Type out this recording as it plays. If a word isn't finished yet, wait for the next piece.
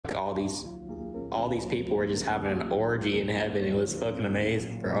all these people were just having an orgy in heaven. It was fucking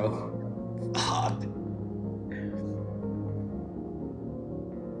amazing, bro.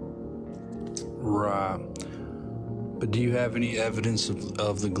 Right. But do you have any evidence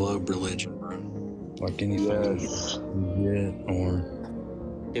of the globe religion, bro? Like anything? Yes. Yet, or...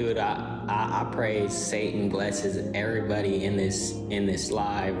 Dude, I pray Satan blesses everybody in this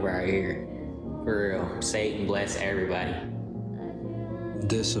live right here. For real. Satan bless everybody.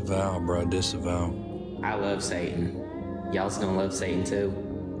 Disavow, bro. Disavow. I love Satan. Y'all's gonna love Satan too.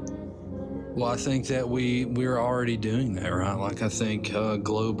 Well, I think that we're already doing that, right? Like, I think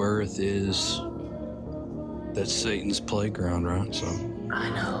Globe Earth that's Satan's playground, right? So I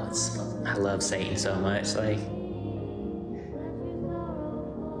know, I love Satan so much. Like,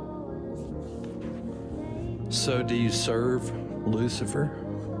 so do you serve Lucifer?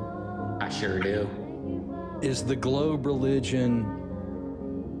 I sure do. Is the globe religion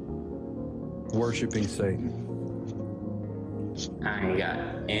worshiping Satan? I ain't got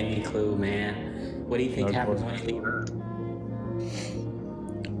any clue, man. What do you think happens when you leave Earth?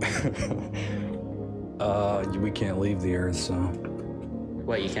 We can't leave the Earth, so...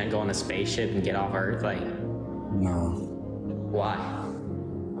 What, you can't go on a spaceship and get off Earth? Like... No. Why?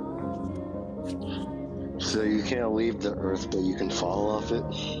 So you can't leave the Earth, but you can fall off it?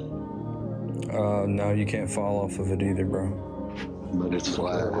 No, you can't fall off of it either, bro. But it's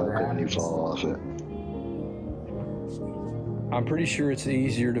flat. How can you fall off it? I'm pretty sure it's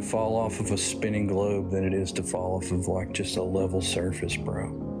easier to fall off of a spinning globe than it is to fall off of, like, just a level surface,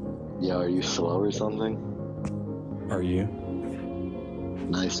 bro. Yeah, are you slow or something? Are you?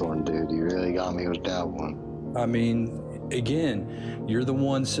 Nice one, dude. You really got me with that one. I mean, again, you're the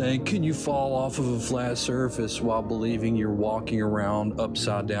one saying, can you fall off of a flat surface while believing you're walking around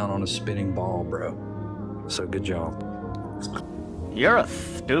upside down on a spinning ball, bro? So good job. You're a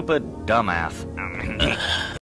stupid dumbass.